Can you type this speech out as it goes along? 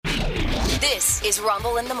This is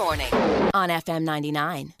Rumble in the Morning on FM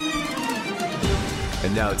 99.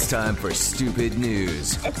 And now it's time for Stupid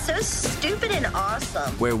News, It's so stupid and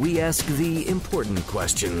awesome. where we ask the important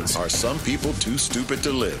questions. Are some people too stupid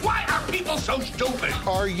to live? Why are people so stupid?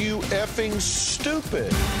 Are you effing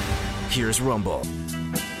stupid? Here's Rumble.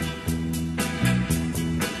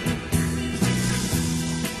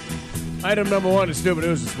 Item number one is Stupid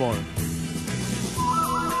News this morning.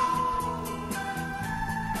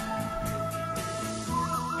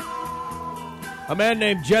 A man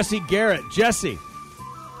named Jesse Garrett. Jesse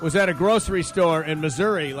was at a grocery store in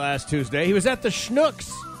Missouri last Tuesday. He was at the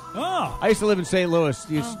Schnucks. Oh. I used to live in St. Louis.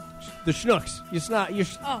 The Schnucks. You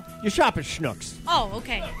shop at Schnucks. Oh,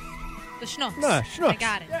 okay. The Schnucks. Nah, Schnucks. I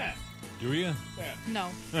got it. Yeah. Do you? No.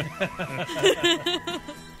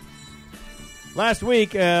 Last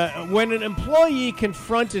week, when an employee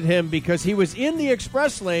confronted him because he was in the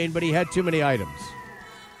express lane, but he had too many items.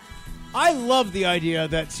 I love the idea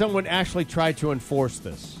that someone actually tried to enforce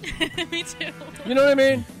this. Me too. You know what I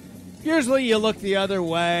mean? Usually you look the other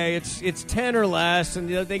way. It's 10 or less, and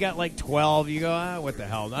they got like 12. You go, what the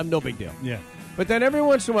hell? I'm no big deal. Yeah. But then every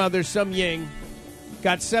once in a while, there's some ying,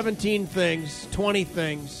 got 17 things, 20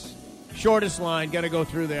 things, shortest line, got to go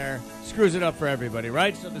through there, screws it up for everybody,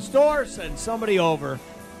 right? So the store sends somebody over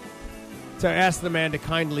to ask the man to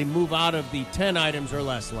kindly move out of the 10 items or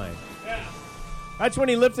less lane. Yeah. That's when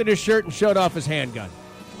he lifted his shirt and showed off his handgun.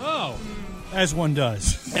 Oh. As one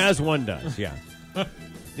does. As one does, yeah.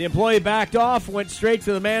 The employee backed off, went straight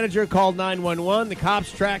to the manager, called 911. The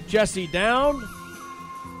cops tracked Jesse down.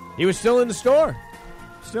 He was still in the store.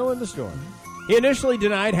 Still in the store. He initially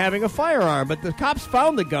denied having a firearm, but the cops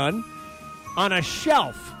found the gun on a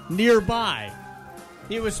shelf nearby.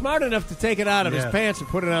 He was smart enough to take it out of his pants and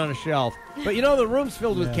put it on a shelf. But you know, the room's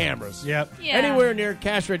filled with cameras. Yep. Yeah. Anywhere near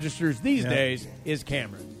cash registers these days is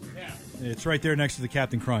cameras. Yeah. It's right there next to the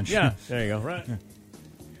Captain Crunch. Yeah, there you go. Right.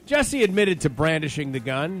 Jesse admitted to brandishing the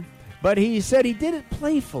gun, but he said he did it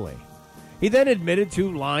playfully. He then admitted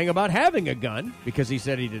to lying about having a gun because he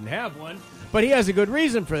said he didn't have one, but he has a good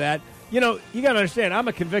reason for that. You know, you got to understand, I'm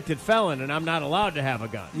a convicted felon, and I'm not allowed to have a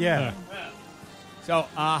gun. Yeah. So,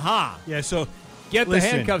 Yeah, so get listen,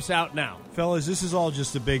 the handcuffs out now. fellas, this is all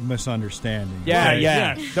just a big misunderstanding. Yeah, Right?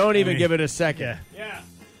 yeah. Don't even I mean, give it a second. Yeah.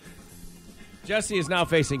 Jesse is now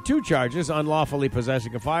facing 2 charges, unlawfully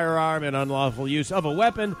possessing a firearm and unlawful use of a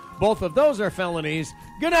weapon. Both of those are felonies.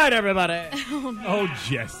 Good night, everybody. Oh,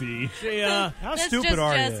 Jesse. See ya. How That's stupid just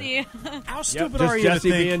are Jesse. you? How Yep, stupid just are you Jesse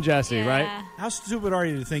to think? being Jesse, Yeah. right? How stupid are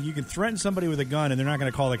you to think you can threaten somebody with a gun and they're not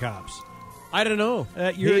going to call the cops? I don't know.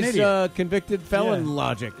 You're an He's idiot. Convicted felon Yeah.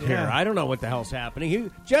 logic here. Yeah. I don't know what the hell's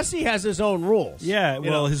happening. Jesse has his own rules. Yeah, You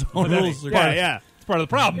well, know? his own rules are Yeah. It's part of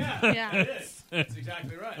the problem. Yeah. That's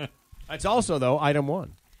exactly right. That's also, though, item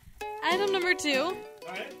 1. Item number 2.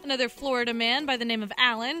 Another Florida man by the name of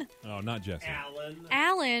Alan. Oh, not Jesse.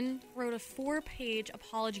 Alan wrote a 4-page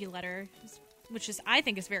apology letter, which I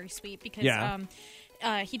think is very sweet because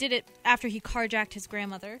he did it after he carjacked his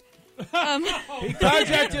grandmother. He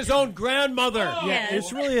carjacked his own grandmother. Yes.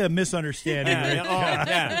 It's really a misunderstanding.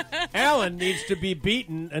 Alan needs to be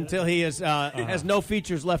beaten until he has no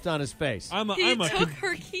features left on his face. He took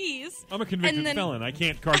her keys. I'm a convicted and then, felon. I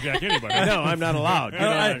can't carjack anybody. No, I'm not allowed. You don't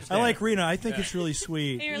I understand. like Rena. I think it's really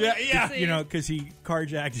sweet. You know, because he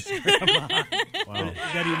carjacked his grandma. Wow.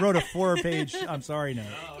 That he wrote a 4-page. I'm sorry, no.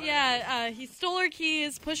 Yeah, he stole her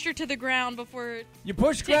keys, pushed her to the ground before. You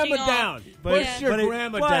push taking grandma off. down. But- Push your but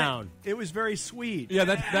grandma but down. It was very sweet. Yeah,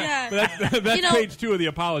 that's You know- page 2 of the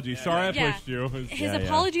apology. Sorry I Yeah. pushed you. His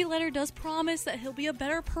apology letter does promise that he'll be a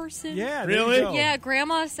better person. Yeah, Really? there you go. Yeah,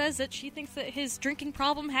 Grandma says that she thinks that his drinking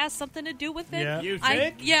problem has something to do with it. Yeah. You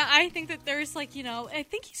think? I think that there's I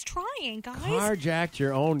think he's trying, guys. Carjacked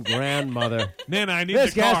your own grandmother. Nana, I need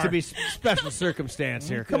This the car. has to be special circumstance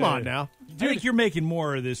here. Come on now. I think you're making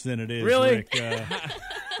more of this than it is. Really? Rick.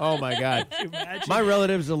 Oh, my God. My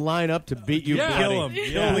relatives will line up to beat you Yeah. bloody. Kill him.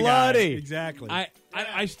 Kill the guy. Bloody. Exactly.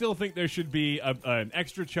 I still think there should be an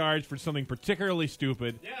extra charge for something particularly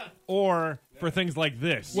stupid, or for things like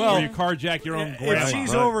this, Well, where you carjack your own grandma. if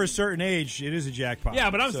she's over a certain age, it is a jackpot.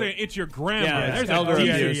 Yeah, but I'm So- saying it's your grandma. Yeah, There's elder a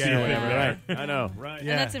abuse. yeah, or whatever, yeah. right. I know. Right. And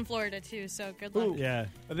Yeah. that's in Florida, too, so good luck. Yeah.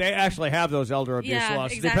 They actually have those elder abuse Yeah,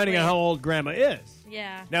 laws, exactly. depending on how old grandma is.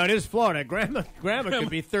 Yeah. Now, it is Florida. Grandma could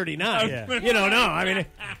be 39. Yeah. You don't know. I mean,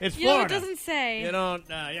 it's You know, it Florida. doesn't say. You don't,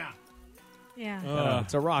 yeah. Yeah.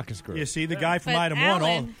 It's a raucous group. You see, the guy from But item Alan-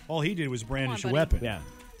 1, all he did was brandish a buddy. weapon. Yeah.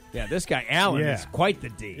 Yeah, this guy, Alan, Yeah. is quite the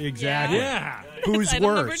D. Exactly. Yeah. Who's Item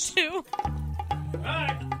worse? number 2.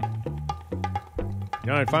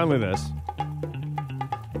 All right, finally this.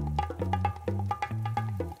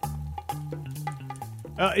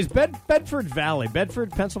 Is Bedford Valley,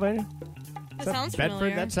 Bedford, Pennsylvania? That sounds Bedford?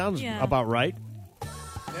 familiar. That sounds Yeah. about right.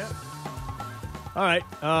 Yeah. All right.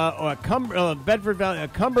 Bedford Valley,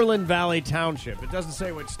 Cumberland Valley Township. It doesn't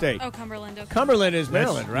say what state. Oh, Cumberland. Okay. Cumberland is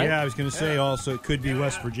Maryland, right? Yeah, I was going to say also it could be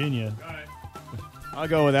West Virginia. I'll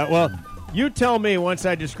go with that. Well, you tell me once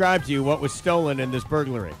I describe to you what was stolen in this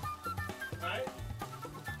burglary.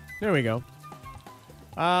 There we go.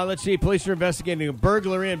 Let's see. Police are investigating a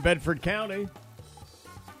burglary in Bedford County.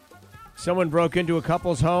 Someone broke into a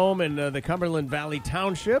couple's home in the Cumberland Valley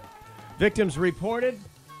Township. Victims reported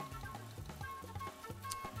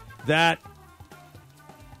that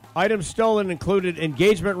items stolen included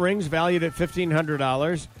engagement rings valued at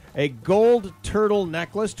 $1,500, a gold turtle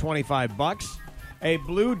necklace, $25, a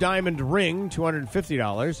blue diamond ring,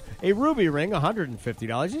 $250, a ruby ring,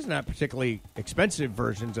 $150. These are not particularly expensive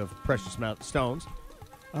versions of precious stones.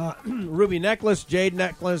 Ruby necklace, jade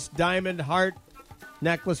necklace, diamond heart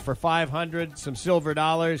necklace for $500, some silver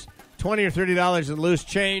dollars, $20 or $30 in loose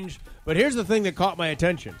change. But here's the thing that caught my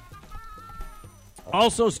attention.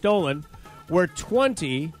 Also stolen were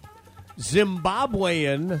 20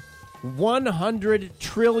 Zimbabwean $100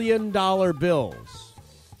 trillion bills.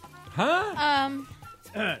 Huh?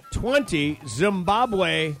 20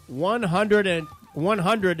 Zimbabwe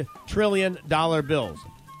 $100 trillion bills.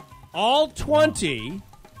 All 20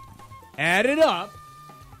 added up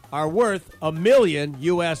are worth $1 million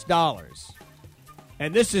US.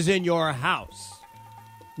 And this is in your house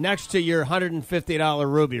next to your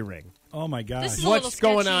 $150 ruby ring. Oh, my gosh. This is a little What's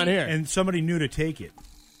going sketchy. on here? And somebody knew to take it.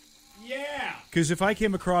 Yeah. Because if I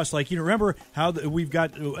came across, remember how we've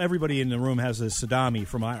got, everybody in the room has a Saddami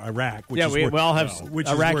from Iraq. Which is we worth, all have which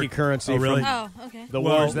is Iraqi worth- currency Oh, really? from Oh, okay. the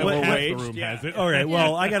Well, wars that were half the waged. room has it. All right,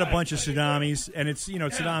 well, I got a bunch of Saddamis, and it's,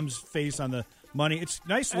 Saddam's face on the money. It's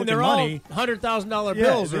nice And looking they're money. all $100,000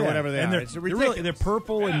 bills or Yeah. whatever they and are. They're, It's they're ridiculous. really, they're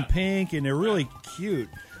purple and pink, and they're really cute,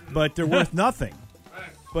 but they're worth nothing.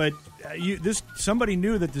 But somebody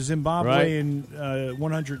knew that the Zimbabwean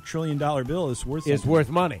 $100 trillion bill is worth It's something. worth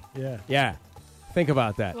money. Yeah. Yeah. Think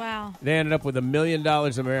about that. Wow. They ended up with $1 million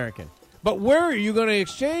American. But where are you going to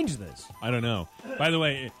exchange this? I don't know. By the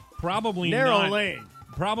way, probably Narrow not. lane.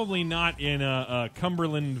 Probably not in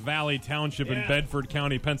Cumberland Valley Township in Bedford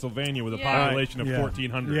County, Pennsylvania, with a Yeah. population of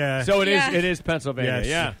 1,400. Yeah. So it is. Yeah. It is Pennsylvania. Yes.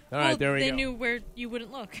 Yeah. All right. Well, There we they go. knew where you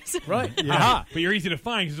wouldn't look. Right. Yeah. Aha. But you're easy to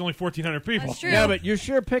find because there's only 1,400 people. That's true. Yeah, but you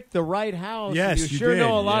sure picked the right house. Yes, you you sure did.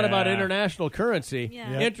 know a lot about Yeah. international currency.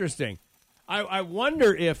 Yeah. Interesting. I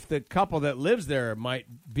wonder if the couple that lives there might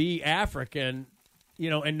be African,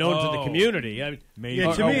 and known to the Oh. community. I mean, Maybe.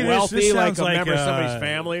 Yeah, to or me, wealthy, this like sounds a like member of somebody's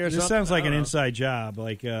family or this something. sounds like I an don't know. inside job.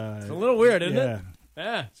 Like It's a little weird, isn't yeah. it?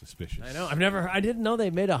 Yeah. Suspicious. I know. I didn't know they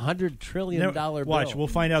made $100 trillion bill. Watch, we'll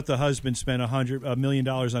find out the husband spent $1 million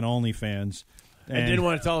on OnlyFans. And didn't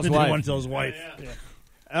want to tell his didn't wife. want to tell his wife.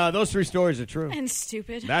 Those three stories are true. And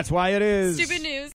stupid. That's why it is. Stupid news.